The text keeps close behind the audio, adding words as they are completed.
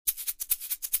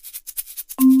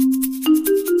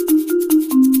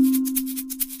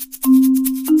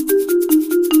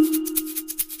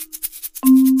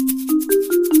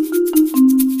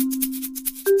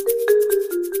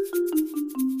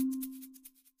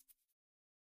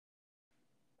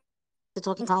to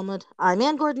Talking Talmud. I'm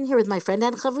Ann Gordon here with my friend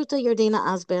and Chavruta Yardena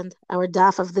Osband. Our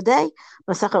daf of the day,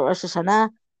 Masachet Rosh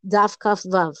Hashanah, daf Kaf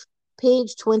Vav,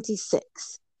 page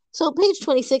 26. So page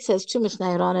 26 has two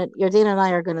Mishnayot on it. Yardena and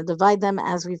I are going to divide them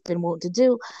as we've been wont to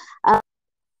do. The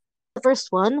first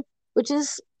one, which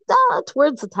is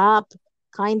towards the top,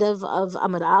 kind of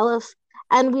Amud Aleph.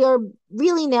 And we are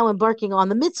really now embarking on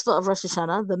the mitzvah of Rosh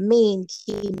Hashanah, the main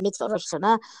key mitzvah of Rosh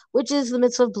Hashanah, which is the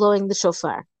mitzvah of blowing the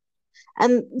shofar.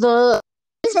 And the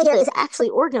mitzvah here is actually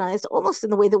organized almost in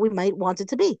the way that we might want it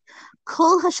to be.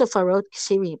 Kol hashofarot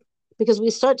kshirim, because we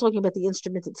start talking about the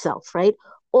instrument itself, right?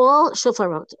 All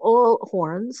shofarot, all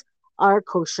horns are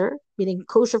kosher, meaning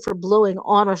kosher for blowing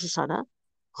on Rosh Hashanah.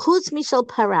 Chutz mishal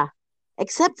para,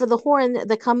 except for the horn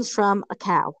that comes from a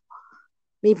cow.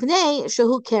 Mipnei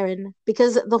shehu keren,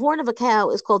 because the horn of a cow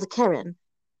is called a keren,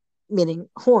 meaning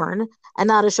horn, and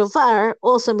not a shofar,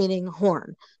 also meaning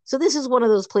horn. So this is one of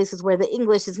those places where the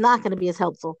English is not going to be as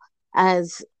helpful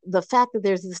as the fact that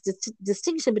there's this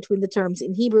distinction between the terms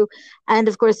in Hebrew, and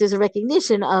of course there's a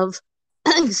recognition of,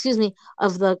 excuse me,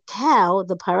 of the cow,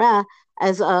 the para,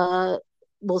 as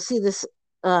we'll see this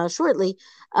shortly,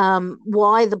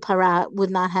 why the para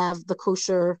would not have the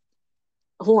kosher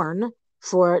horn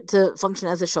for to function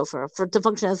as a shofar, for to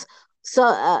function as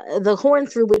the horn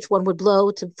through which one would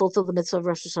blow to fulfill the mitzvah of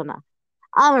Rosh Hashanah.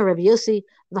 Amar Rabbi Yossi,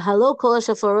 v'halo kol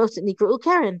shafarot nikru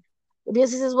keren. Rabbi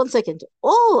Yossi says, one second,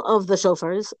 all of the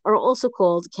shofars are also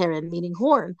called keren, meaning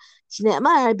horn.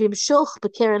 Shne'amar bimshoch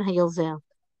b'keren hayovel.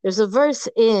 There's a verse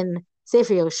in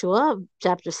Sefer Yoshua,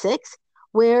 chapter 6,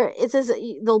 where it says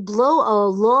they'll blow a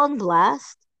long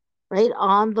blast, right,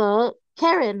 on the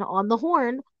keren, on the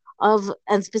horn of,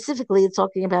 and specifically it's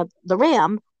talking about the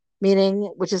ram, meaning,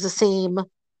 which is the same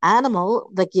animal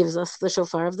that gives us the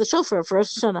shofar of the shofar for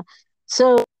Rosh Hashanah.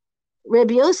 So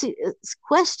Rabbi Yossi's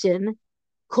question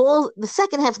the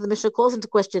second half of the Mishnah calls into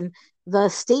question the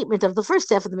statement of the first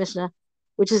half of the Mishnah,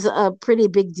 which is a pretty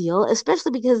big deal,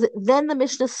 especially because then the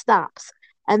Mishnah stops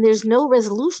and there's no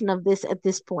resolution of this at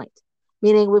this point.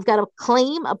 Meaning we've got a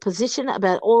claim, a position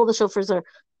about all the shofars are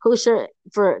kosher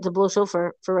to blow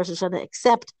shofar for Rosh Hashanah,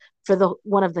 except for the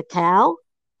one of the cow.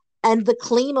 And the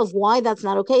claim of why that's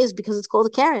not okay is because it's called a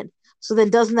keren. So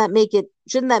then shouldn't that make it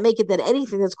that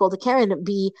anything that's called a keren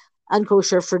be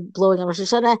unkosher for blowing on Rosh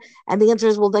Hashanah? And the answer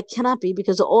is, well, that cannot be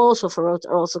because all shofarot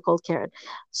are also called keren.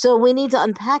 So we need to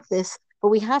unpack this, but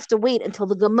we have to wait until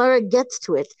the Gemara gets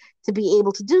to it to be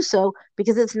able to do so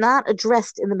because it's not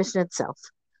addressed in the Mishnah itself.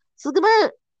 So the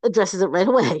Gemara addresses it right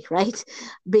away, right?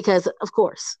 Because, of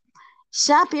course,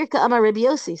 Shapir Ka'amar Rabbi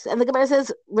Yossi. And the Gemara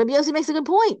says, Rabbi Yossi makes a good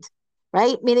point,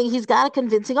 right? Meaning he's got a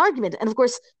convincing argument. And of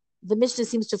course, the Mishnah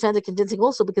seems to find it convincing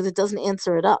also because it doesn't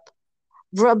answer it up.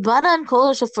 V'rabanan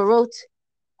kol shofarot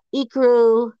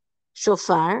ikru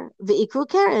shofar v'ikru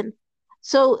keren.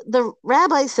 So the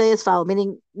rabbis say as follows,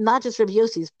 meaning not just Rabbi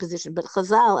Yossi's position, but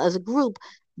Chazal as a group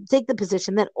take the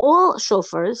position that all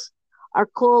shofars are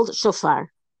called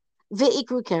shofar,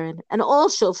 v'ikru keren, and all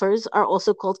shofars are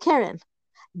also called keren.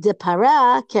 De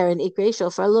para keren ikre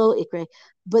shofar lo ikre,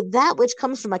 but that which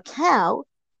comes from a cow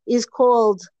is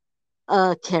called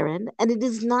keren, and it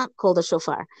is not called a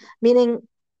shofar. Meaning,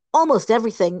 almost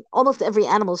every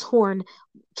animal's horn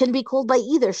can be called by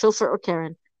either shofar or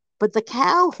keren, but the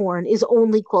cow horn is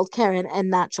only called keren and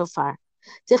not shofar.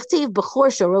 So we've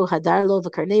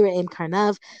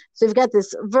got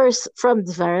this verse from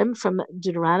Dvarim, from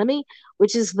Deuteronomy,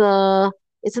 which is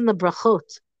it's in the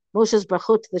brachot, Moshe's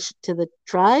brachot to the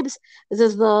tribes. It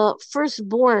says the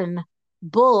firstborn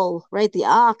bull, right, the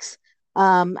ox,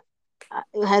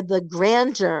 had the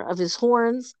grandeur of his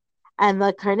horns, and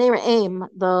the karnei re'em,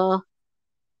 the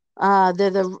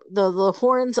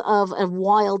horns of a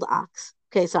wild ox.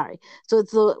 Okay, sorry. So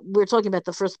we're talking about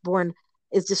the firstborn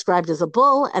is described as a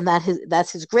bull, and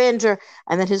that's his grandeur,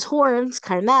 and that his horns,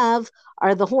 karnav,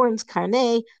 are the horns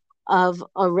karnei of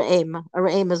a re'em. A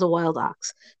re'em is a wild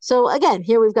ox. So again,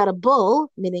 here we've got a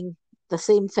bull, meaning the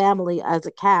same family as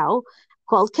a cow,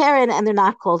 called keren, and they're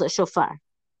not called a shofar.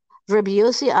 Rabbi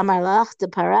Yossi Amarlach de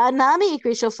Para Nami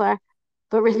Ikri Shofar.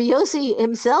 But Rabbi Yossi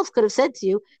himself could have said to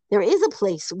you, there is a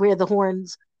place where the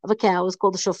horns of a cow is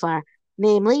called a shofar,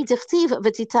 namely Dichtiv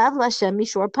V'titav Lashem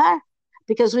Mishor Par,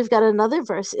 because we've got another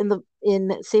verse in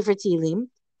Sefer Tehillim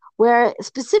where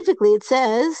specifically it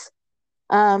says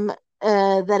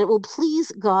that it will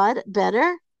please God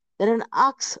better than an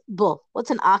ox bull.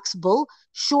 What's an ox bull?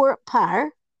 Shor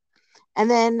par. And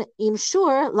then im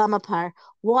shur lama par.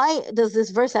 Why does this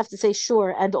verse have to say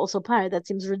shur and also par? That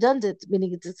seems redundant,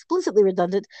 meaning it's explicitly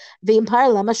redundant. V'im par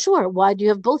lama shur. Why do you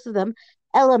have both of them?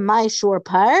 Ela mai shur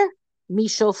par,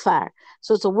 mishofar.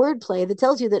 So it's a word play that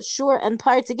tells you that shor and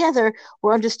par together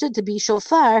were understood to be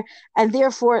shofar, and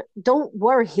therefore don't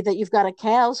worry that you've got a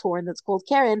cow's horn that's called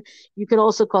keren. You can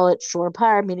also call it shor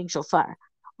par, meaning shofar,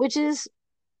 which is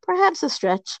perhaps a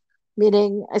stretch,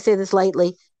 meaning I say this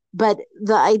lightly, but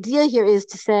the idea here is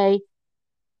to say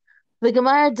the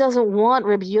Gemara doesn't want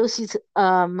Rabbi Yossi's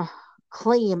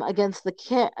claim against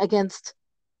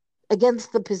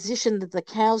against the position that the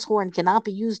cow's horn cannot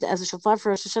be used as a shofar for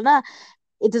Rosh Hashanah.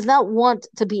 It does not want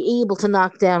to be able to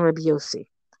knock down Rabbi Yossi.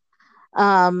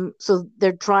 So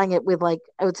they're trying it with, like,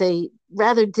 I would say,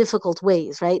 rather difficult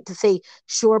ways, right? To say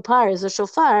shor par is a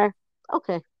shofar,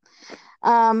 okay.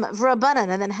 Rabbanan,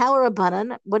 and then how are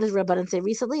Rabbanan? What does Rabbanan say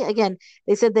recently? Again,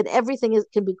 they said that everything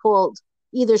can be called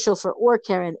either shofar or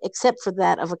keren, except for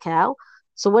that of a cow.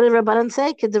 So what did Rabbanan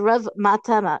say? Kederav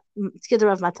matana.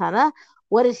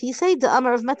 What did he say? The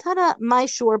Amar of Matana, my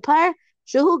shor par,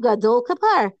 shehu gadol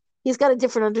kapar. He's got a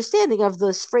different understanding of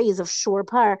this phrase of shor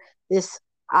par, this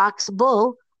ox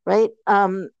bull, right?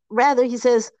 Rather, he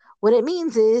says what it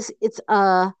means is it's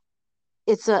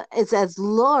as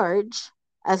large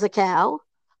as a cow.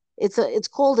 It's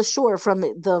called a shor from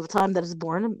the time that it's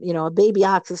born. You know, a baby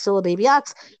ox is still a baby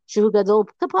ox. Shehu gadol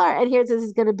kapar, and here it says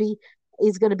he's going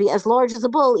to be as large as a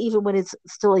bull, even when it's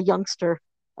still a youngster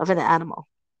of an animal.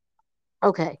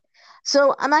 Okay,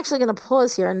 so I'm actually going to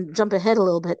pause here and jump ahead a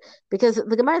little bit because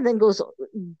the Gemara then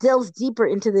delves deeper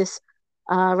into this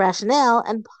rationale,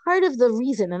 and part of the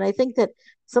reason, and I think that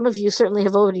some of you certainly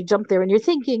have already jumped there and you're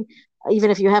thinking,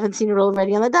 even if you haven't seen it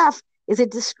already on the daf, is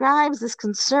it describes this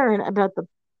concern about the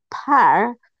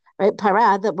par, right,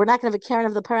 para, that we're not going to have a keren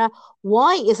of the para.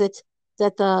 Why is it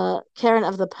that the keren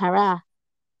of the para,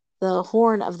 the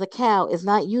horn of the cow, is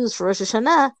not used for Rosh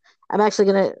Hashanah? I've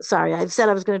said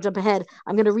I was going to jump ahead.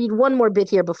 I'm going to read one more bit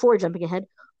here before jumping ahead.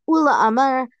 Ula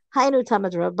Amar, Hainu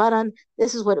Tamad Rabbanan.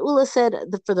 This is what Ula said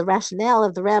for the rationale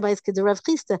of the rabbis. Rav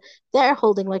Chisda, they're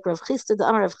holding like Rav Chisda, the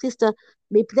Amar Rav Chisda,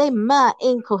 Mipnei ma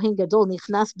ein kohen gadol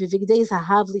nichnas bivigdei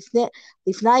zahav lifnei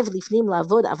v'lifnim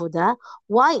lavod avodah.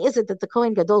 Why is it that the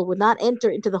kohen gadol would not enter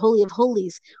into the Holy of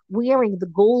Holies wearing the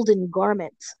golden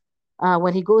garments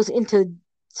when he goes into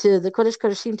the Kodesh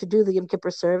Kodeshim to do the Yom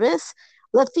Kippur service?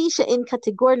 Lafisha in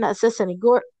Kategor Na'aseh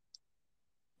Sanigor.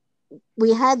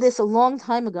 We had this a long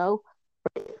time ago.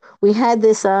 We had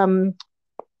this, I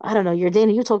don't know,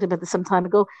 Dana, you talked about this some time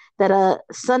ago, that a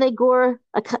sanigor,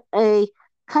 a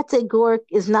kategor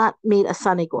is not made a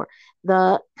sanigor.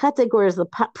 The kategor is the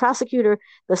prosecutor.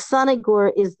 The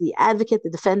sanigor is the advocate, the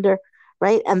defender,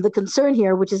 right? And the concern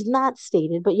here, which is not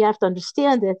stated, but you have to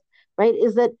understand it, right,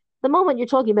 is that the moment you're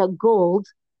talking about gold,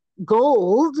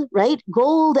 right?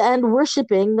 Gold and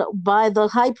worshiping by the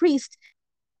high priest,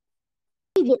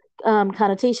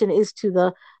 connotation is to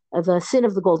the sin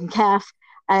of the golden calf.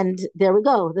 And there we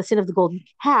go, the sin of the golden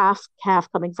calf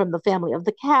coming from the family of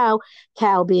the cow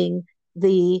being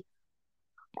the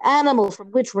animal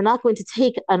from which we're not going to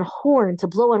take a horn to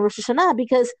blow on Rosh Hashanah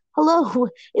because, hello,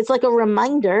 it's like a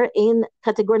reminder in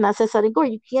Kategor Na'aseh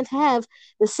Sanigor. You can't have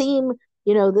the same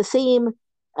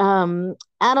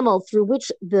animal through which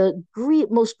the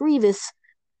most grievous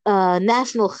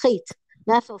national sin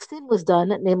was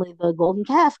done, namely the golden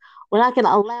calf. We're not going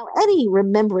to allow any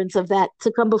remembrance of that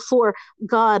to come before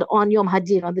God on Yom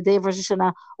Hadin, on the day of Rosh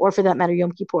Hashanah, or for that matter,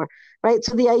 Yom Kippur, right?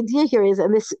 So the idea here is,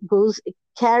 and it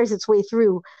carries its way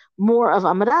through more of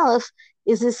Amud Aleph,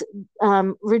 is this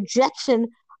rejection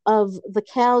of the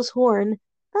cow's horn,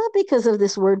 not because of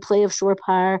this wordplay of shor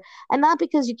par, and not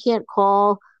because you can't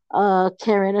call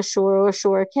keren a shor or a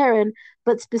shor a keren,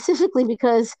 but specifically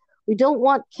because we don't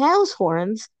want cow's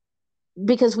horns,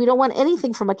 because we don't want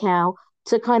anything from a cow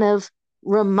to kind of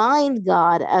remind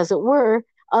God, as it were,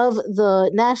 of the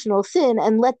national sin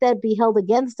and let that be held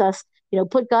against us,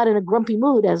 put God in a grumpy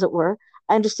mood, as it were.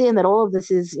 I understand that all of this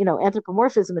is,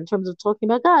 anthropomorphism in terms of talking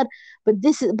about God, but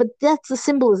that's the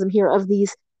symbolism here of the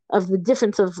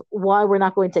difference of why we're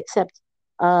not going to accept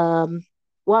a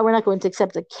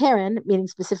keren, meaning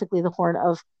specifically the horn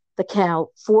of the cow,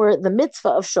 for the mitzvah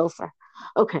of shofar.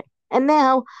 Okay. And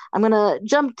now I'm going to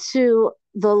jump to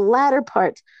the latter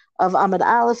part of Amud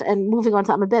Aleph and moving on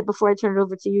to Amud Bet before I turn it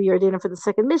over to you, Yardena, for the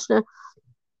second Mishnah,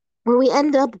 where we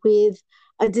end up with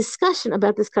a discussion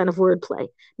about this kind of wordplay,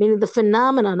 meaning the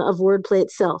phenomenon of wordplay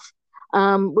itself.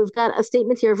 We've got a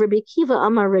statement here of Rabbi Kiva,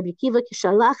 Amar Rabbi Kiva,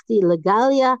 Kishalachti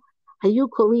legalia, hayu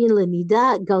korin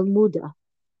lenida galmuda.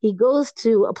 He goes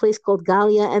to a place called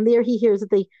Galia, and there he hears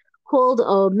that they called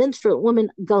a minstrel woman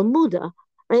Galmuda,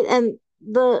 right? And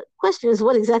the question is,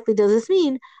 what exactly does this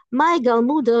mean? My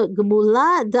Galmuda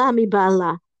Gemula da mi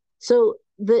bala. So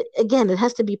again, it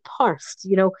has to be parsed.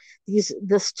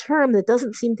 This term that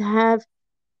doesn't seem to have,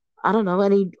 I don't know,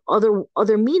 any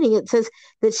other meaning. It says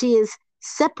that she is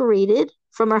separated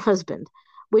from her husband,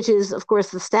 which is, of course,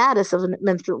 the status of a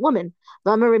menstruant woman.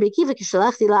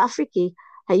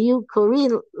 Hayu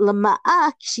korin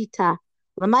lama'a kshita,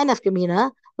 lamai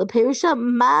nafkamina,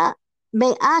 laperusha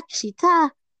me'a kshita,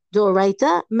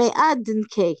 doraita me'a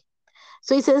dinke.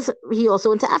 So he says he also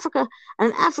went to Africa,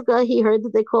 and in Africa he heard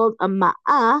that they called a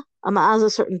ma'a. A ma'a is a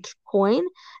certain coin.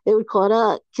 They would call it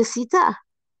a kisita.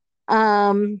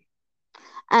 And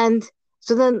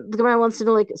so then the Gemara wants to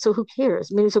know, like, so who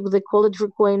cares? Maybe so they call it a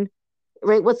different coin,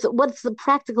 right? What's the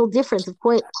practical difference of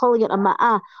calling it a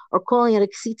ma'a or calling it a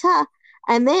ksita?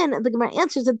 And then the Gemara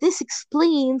answers that this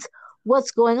explains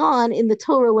what's going on in the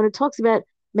Torah when it talks about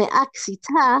me'a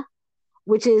ksita,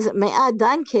 which is me'a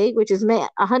danke, which is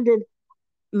 100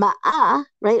 ma'a,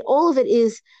 right? All of it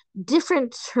is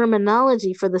different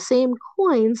terminology for the same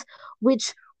coins,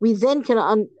 which we then can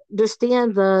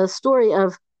understand the story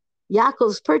of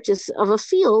Yaakov's purchase of a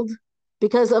field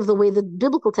because of the way the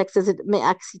biblical text says it,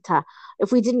 me'aksita.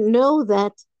 If we didn't know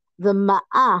that the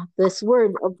ma'a, this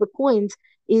word of the coins,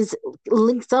 is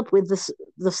linked up with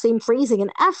the same phrasing in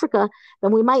Africa,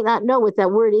 then we might not know what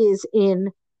that word is in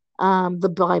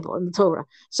the Bible, in the Torah.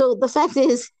 So the fact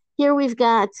is, here we've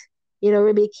got,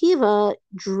 Rabbi Akiva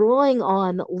drawing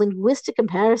on linguistic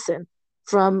comparison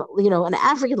from, an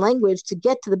African language to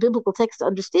get to the biblical text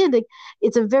understanding.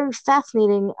 It's a very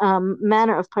fascinating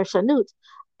manner of parshanut,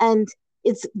 and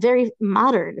it's very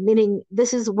modern, meaning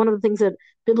this is one of the things that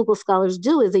biblical scholars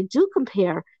do, is they do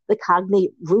compare the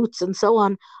cognate roots and so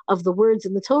on of the words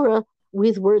in the Torah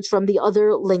with words from the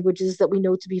other languages that we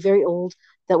know to be very old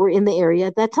that were in the area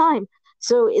at that time.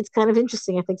 So it's kind of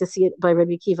interesting, I think, to see it by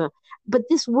Rabbi Akiva. But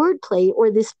this wordplay or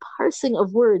this parsing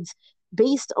of words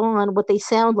based on what they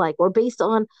sound like or based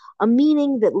on a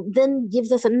meaning that then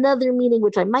gives us another meaning,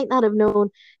 which I might not have known,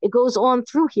 it goes on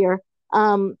through here,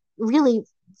 really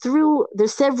through,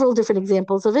 there's several different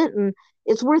examples of it, and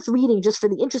it's worth reading just for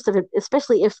the interest of it,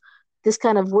 especially if this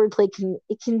kind of wordplay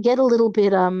can get a little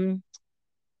bit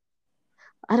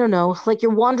I don't know, like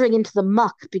you're wandering into the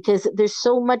muck because there's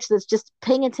so much that's just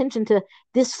paying attention to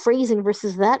this phrasing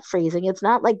versus that phrasing. It's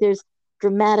not like there's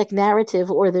dramatic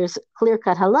narrative or there's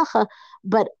clear-cut halacha,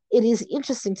 but it is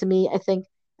interesting to me, I think,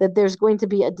 that there's going to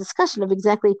be a discussion of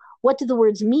exactly what do the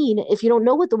words mean if you don't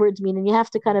know what the words mean, and you have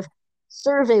to kind of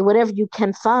survey whatever you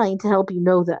can find to help you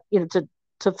know that,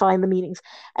 to find the meanings.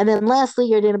 And then lastly,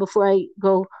 Yardana, before I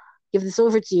go give this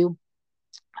over to you,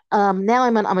 now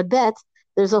I'm on Amud Bet.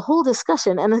 There's a whole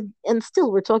discussion, and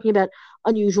still we're talking about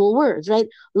unusual words, right?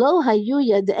 Lo hayu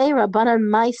yadei rabbanan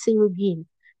mai serugin.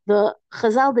 The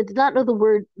Chazal that did not know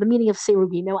the meaning of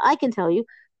serugin. Now I can tell you,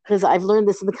 because I've learned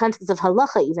this in the context of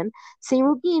halacha even,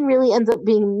 serugin really ends up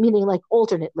meaning like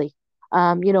alternately,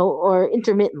 or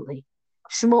intermittently.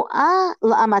 Shmo'a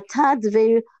la'amata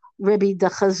dvei Rabbi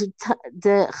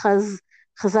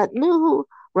dechazatnuhu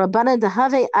rabbanan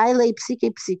dehave aile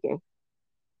psike psike.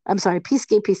 I'm sorry,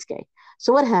 piske piske.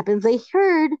 So what happens? They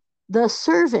heard the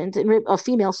servant, a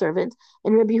female servant,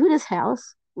 in Rabbi Yehuda's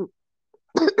house.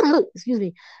 Excuse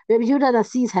me, Rabbi Yehuda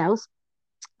Nasi's house,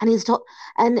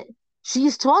 and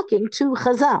she's talking to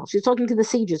Chazal. She's talking to the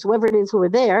sages, whoever it is who are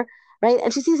there, right?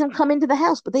 And she sees them come into the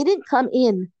house, but they didn't come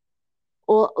in,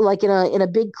 or like in a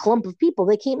big clump of people.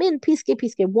 They came in piske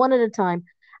piske, one at a time,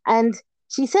 and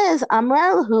she says,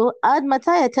 Amralhu ad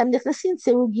mataya tem nichnasin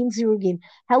serugin serugin.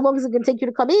 How long is it going to take you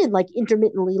to come in, like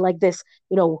intermittently, like this,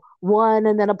 one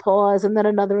and then a pause and then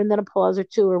another and then a pause or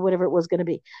two or whatever it was going to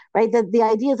be, right? The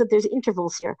idea is that there's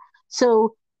intervals here.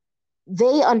 So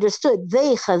they understood.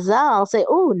 They, Chazal, say,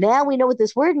 oh, now we know what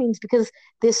this word means because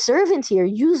this servant here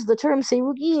used the term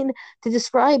serugin to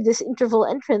describe this interval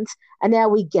entrance, and now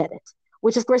we get it.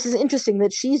 Which, of course, is interesting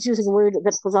that she's using a word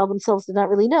that Chazal themselves did not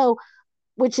really know,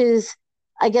 which is,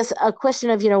 I guess, a question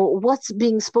of, what's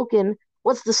being spoken,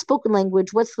 what's the spoken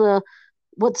language, what term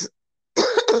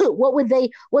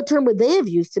would they have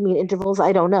used to mean intervals?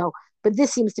 I don't know. But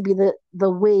this seems to be the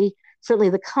way,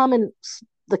 certainly the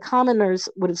commoners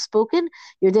would have spoken.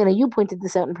 Yardana, you pointed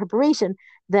this out in preparation,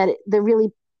 that they're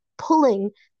really pulling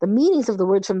the meanings of the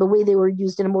words from the way they were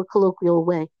used in a more colloquial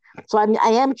way. So I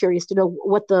am curious to know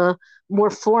what the more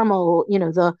formal,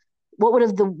 what would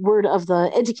have the word of the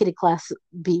educated class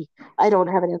be? I don't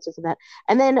have an answer for that.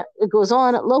 And then it goes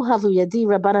on, Lo havu yadi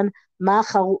rabbanan ma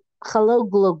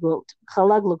chalaglogot.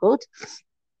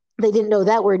 They didn't know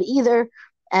that word either.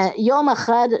 Yom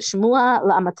achad shmua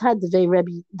la'amatad devei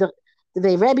Rebbe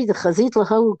dechazit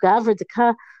lahu gavra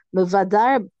deka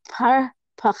mevadar par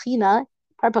pachine.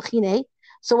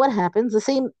 So what happens? The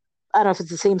same I don't know if it's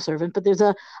the same servant, but there's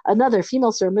another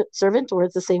female servant, or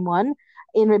it's the same one,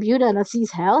 in Rabbi Yehuda and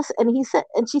Asi's house,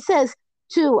 and she says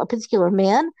to a particular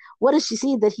man, what does she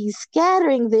see? That he's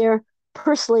scattering their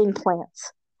purslane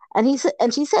plants,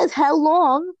 and she says, how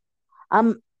long?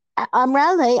 Um,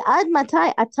 Amrale ad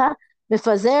matai ata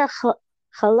mifazer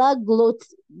chalaglot.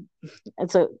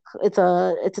 It's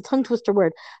a tongue twister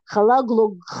word.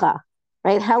 Chalaglogcha,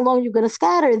 right? How long are you going to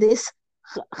scatter this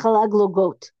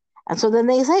chalaglogot? And so then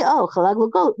they say, oh,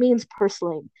 chalaglogot means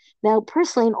purslane. Now,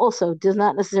 purslane also does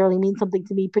not necessarily mean something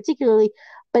to me particularly,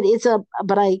 but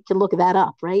but I can look that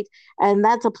up, right? And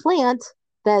that's a plant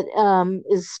that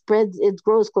is spread. It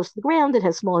grows close to the ground. It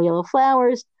has small yellow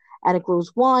flowers, and it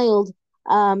grows wild.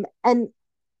 And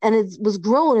it was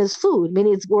grown as food,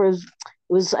 meaning it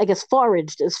was, I guess,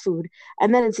 foraged as food,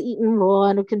 and then it's eaten raw,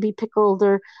 and it can be pickled,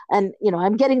 and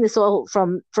I'm getting this all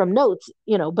from notes,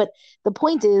 but the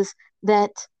point is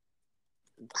that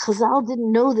Chazal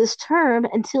didn't know this term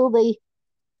until they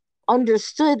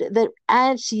understood that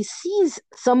as she sees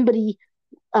somebody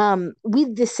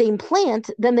with the same plant,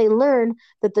 then they learn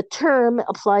that the term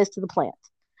applies to the plant.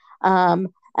 Um,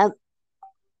 and,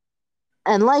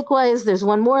 and likewise, there's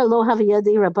one more, Lo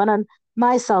haviyadi rabbanan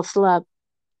ma'isal slab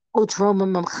utroma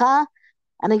mamcha.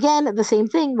 And again, the same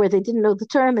thing, where they didn't know the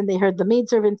term and they heard the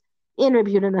maidservant in Rabbi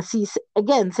Yehuda Nasi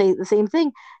again say the same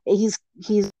thing. He's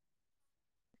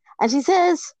and she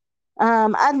says,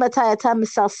 Ad matayata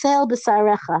misalsel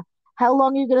b'sarecha. How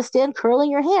long are you going to stand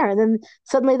curling your hair? And then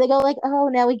suddenly they go like, oh,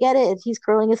 now we get it. He's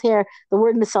curling his hair. The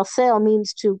word misalsel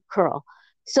means to curl.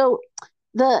 So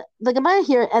the Gemara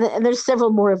here, and there's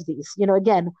several more of these,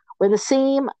 again, where the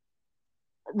same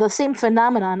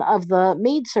phenomenon of the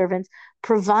maidservant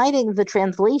providing the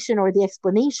translation or the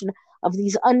explanation of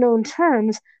these unknown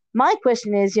terms. My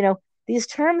question is, these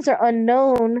terms are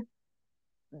unknown.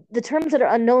 The terms that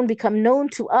are unknown become known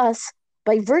to us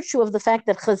by virtue of the fact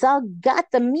that Chazal got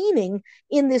the meaning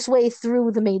in this way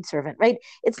through the maidservant, right?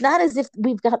 It's not as if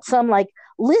we've got some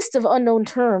list of unknown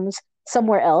terms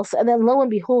somewhere else, and then lo and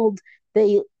behold,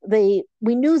 we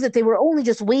knew that they were only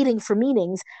just waiting for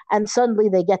meanings, and suddenly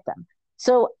they get them.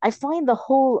 So I find the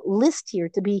whole list here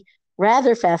to be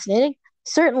rather fascinating,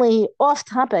 certainly off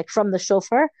topic from the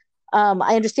shofar.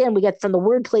 I understand we get from the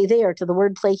wordplay there to the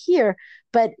wordplay here,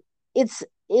 but it's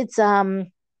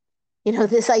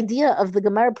this idea of the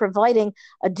Gemara providing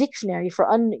a dictionary for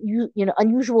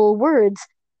unusual words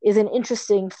is an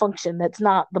interesting function that's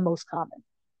not the most common.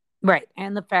 Right.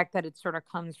 And the fact that it sort of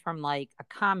comes from a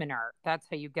commoner, that's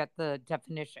how you get the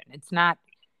definition. It's not,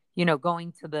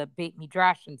 going to the Beit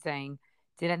Midrash and saying,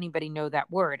 did anybody know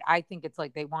that word? I think it's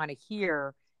they want to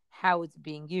hear how it's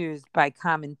being used by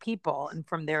common people. And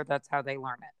from there, that's how they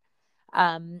learn it.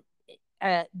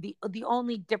 The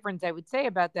only difference I would say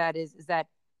about that is that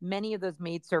many of those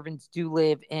maidservants do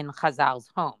live in Chazal's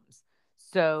homes.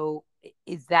 So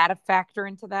is that a factor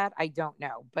into that? I don't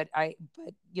know. But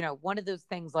one of those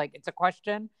things, it's a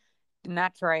question. I'm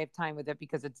not sure I have time with it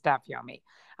because it's Daf Yomi.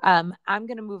 I'm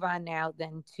going to move on now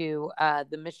then to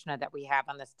the Mishnah that we have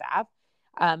on the staff.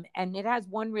 And it has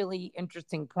one really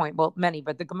interesting point. Well, many,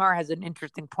 but the Gemara has an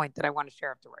interesting point that I want to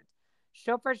share afterwards.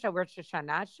 Shofar shel Rosh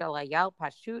Hashanah shel Hayal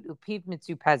Pashut upiv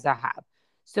mitzupeh zahav.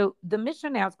 So the Mishnah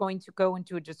now is going to go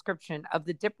into a description of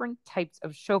the different types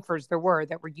of shofars there were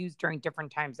that were used during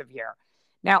different times of year.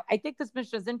 Now, I think this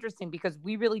Mishnah is interesting because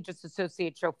we really just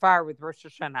associate shofar with Rosh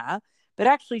Hashanah, but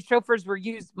actually shofars were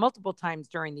used multiple times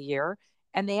during the year,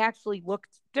 and they actually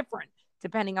looked different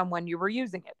depending on when you were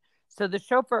using it. So the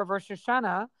shofar of Rosh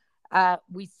Hashanah,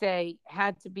 we say,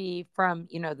 had to be from,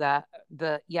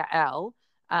 the Yael.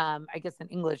 I guess in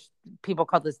English, people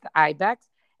call this the ibex.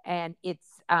 And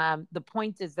it's the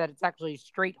point is that it's actually a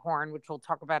straight horn, which we'll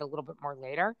talk about a little bit more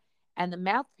later. And the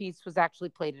mouthpiece was actually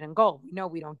plated in gold. We know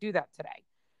we don't do that today.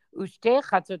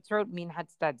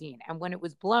 And when it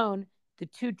was blown, the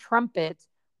two trumpets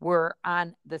were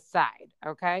on the side.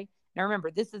 Okay. Now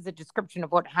remember, this is a description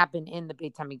of what happened in the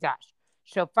Beit HaMikdash.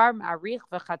 Shofar ma'arich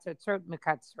v'chatzotzot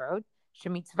mekatzrot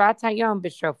shemitzvat hayom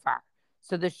b'shofar.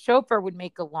 So the shofar would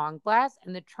make a long blast,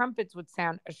 and the trumpets would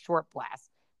sound a short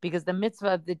blast, because the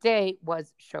mitzvah of the day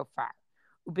was shofar.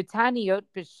 Ubetaniot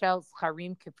b'shel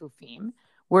scharim kefufim.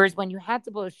 Whereas when you had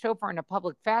to blow a shofar on a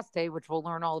public fast day, which we'll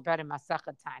learn all about in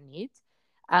Masachet Ta'anit,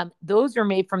 those are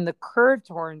made from the curved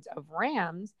horns of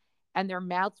rams, and their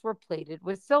mouths were plated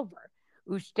with silver.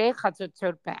 Ushte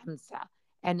chatzotzot be'emsa.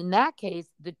 And in that case,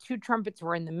 the two trumpets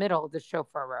were in the middle of the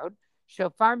shofar road.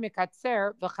 Shofar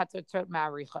mikatzer v'chatzotzot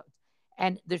ma'arichot.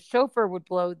 And the shofar would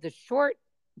blow the short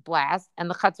blast, and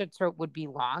the chatzotzot would be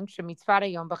long.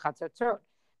 Shemitzvah yom b'chatzotzot,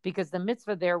 because the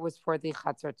mitzvah there was for the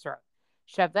chatzotzot.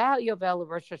 Shavel Yovel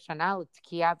Rosh Hashanah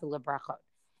l'Tkiya v'lebrachot.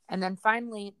 And then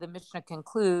finally, the Mishnah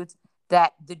concludes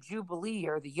that the Jubilee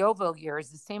or the Yovel year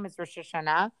is the same as Rosh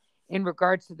Hashanah in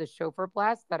regards to the shofar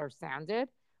blasts that are sounded,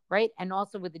 right? And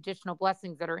also with additional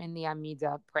blessings that are in the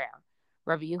Amidah prayer.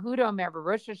 Rabbi Yehuda Omer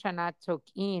Rosh Hashanah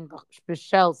tokin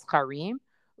b'shel zcharim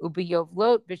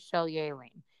ubiyovlot b'shel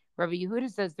yelim. Rabbi Yehuda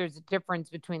says there's a difference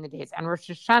between the days. And Rosh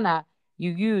Hashanah,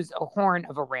 you use a horn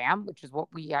of a ram, which is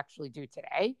what we actually do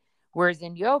today. Whereas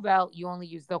in Yovel, you only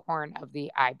use the horn of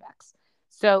the ibex.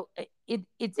 So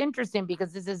it's interesting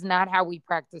because this is not how we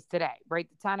practice today, right?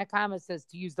 The Tanna Kama says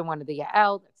to use the one of the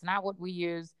Yael. That's not what we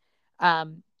use.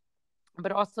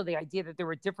 But also the idea that there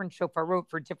were different shofarot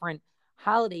for different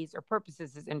holidays or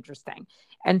purposes is interesting.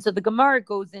 And so the Gemara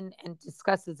goes in and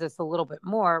discusses this a little bit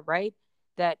more, right?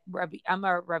 That Rabbi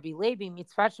Levi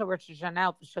mitzvah shel Rosh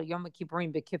Hashanah v'shel Yom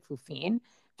Kippurim b'kifufin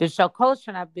v'shel kol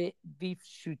shana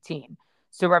b'shutin.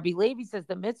 So Rabbi Levi says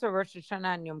the mitzvah Rosh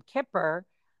Hashanah and Yom Kippur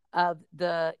of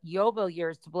the Yovel year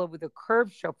is to blow with a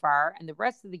curved shofar, and the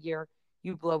rest of the year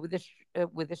you blow with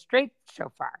a straight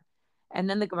shofar. And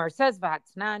then the Gemara says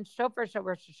v'hatnan shofar shel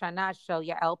Rosh Hashanah shel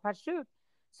Yael pashut.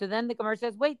 So then the Gemara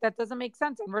says, wait, that doesn't make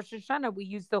sense. In Rosh Hashanah, we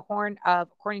use the horn of,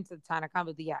 according to the Tanna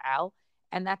Kama, the Yael,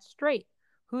 and that's straight.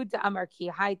 Hu da'amar ki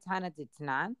hai Tana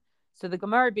ditnan. So the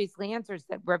Gemara basically answers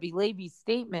that Rabbi Levi's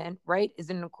statement, right, is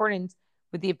in accordance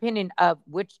with the opinion of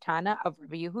which Tana? Of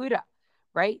Rabbi Yehuda,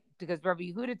 right? Because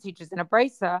Rabbi Yehuda teaches in a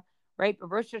brisa, right?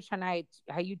 Rosh Hashanah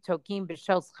hayu tokim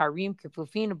b'shel zcharim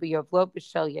kifufin b'yovlot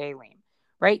b'shel yelim,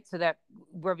 right? So that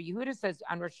Rabbi Yehuda says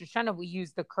on Rosh Hashanah we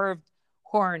use the curved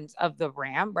horns of the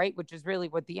ram, right? Which is really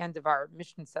what the end of our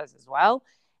mission says as well.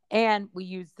 And we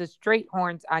use the straight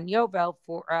horns on Yovel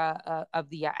for of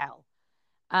the Yael.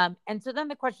 And so then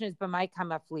the question is, b'mai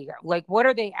kama fliga? Like, what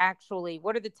are the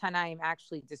Tanaim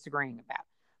actually disagreeing about?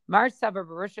 Mar Saba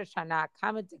Rosh Hashanah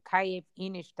kama dekayev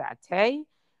inish date,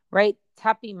 right?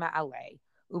 Tapi ma'ale.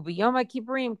 Ubiyoma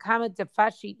Kippurim kama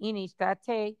defashi inish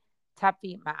date,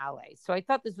 tapi ma'ale. So I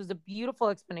thought this was a beautiful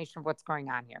explanation of what's going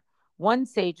on here. One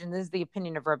sage, and this is the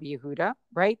opinion of Rabbi Yehuda,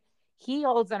 right? He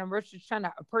holds on a Rosh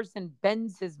Hashanah, a person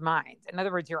bends his mind. In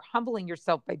other words, you're humbling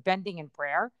yourself by bending in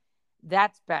prayer.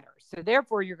 That's better. So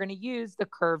therefore, you're going to use the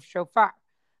curved shofar.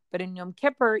 But in Yom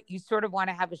Kippur, you sort of want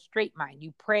to have a straight mind.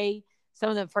 You pray, some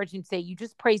of the Farshim say, you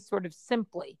just pray sort of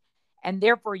simply. And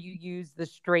therefore, you use the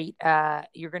straight,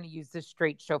 you're going to use the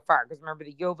straight shofar. Because remember,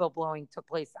 the Yovel blowing took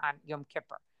place on Yom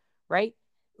Kippur, right?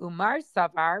 Umar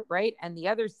Savar, right? And the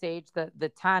other sage,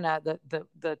 the Tana,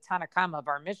 the Tanna Kama of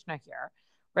our Mishnah here,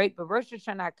 right? But Rosh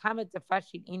Hashanah kama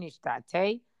defashit inish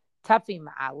date, tafi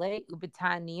ma'ale,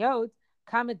 ubetaniot,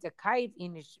 kama dekayv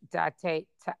inish date,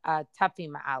 tafi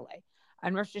ma'ale.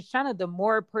 On Rosh Hashanah, the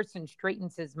more a person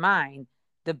straightens his mind,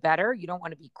 the better. You don't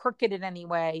want to be crooked in any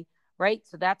way, right?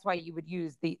 So that's why you would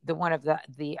use the one of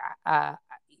the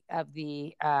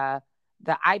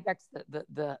ibex,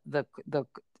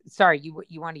 sorry,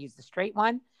 you want to use the straight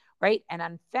one, right? And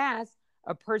on fast,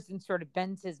 a person sort of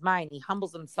bends his mind. He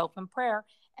humbles himself in prayer,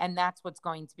 and that's what's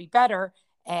going to be better.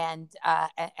 And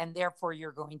therefore,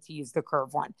 you're going to use the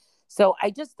curved one. So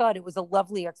I just thought it was a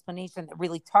lovely explanation that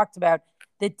really talked about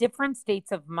the different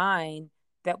states of mind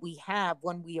that we have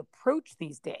when we approach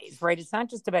these days, right? It's not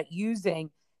just about using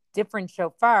different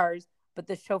shofars, but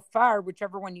the shofar,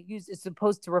 whichever one you use, is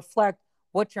supposed to reflect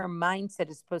what your mindset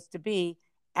is supposed to be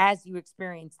as you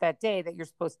experience that day that you're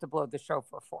supposed to blow the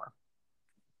shofar for.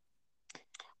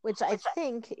 Which I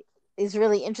think is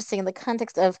really interesting in the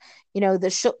context of,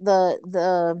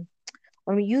 the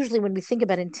when we think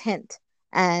about intent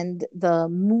and the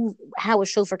move, how a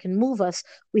shofar can move us,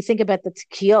 we think about the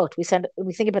tkiyot,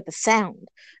 we think about the sound,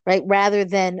 right, rather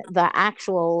than the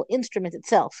actual instrument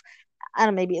itself. I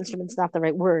don't know, maybe instrument's not the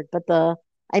right word, but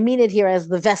I mean it here as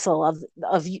the vessel of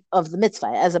the mitzvah,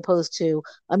 as opposed to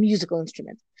a musical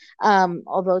instrument.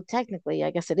 Although technically,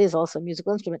 I guess it is also a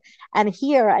musical instrument. And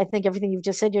here, I think everything you've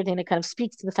just said, Yardena, kind of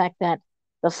speaks to the fact that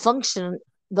the function,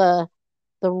 the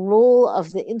role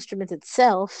of the instrument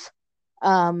itself,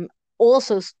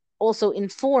 also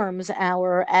informs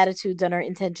our attitudes and our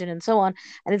intention and so on.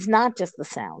 And it's not just the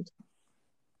sound.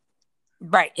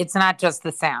 Right. It's not just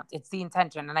the sound. It's the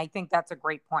intention. And I think that's a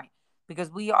great point, because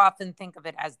we often think of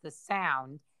it as the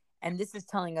sound, and this is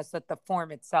telling us that the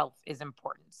form itself is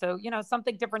important. So,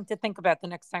 something different to think about the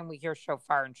next time we hear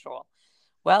shofar and shul.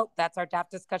 Well, that's our DAF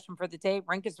discussion for the day.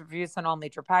 Rank us, reviews on all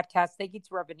major podcasts. Thank you to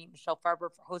Rabbanit Michelle Farber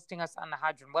for hosting us on the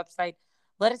Hadran website.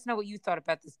 Let us know what you thought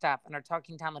about this DAF on our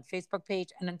Talking Talmud Facebook page.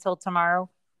 And until tomorrow,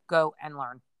 go and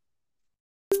learn.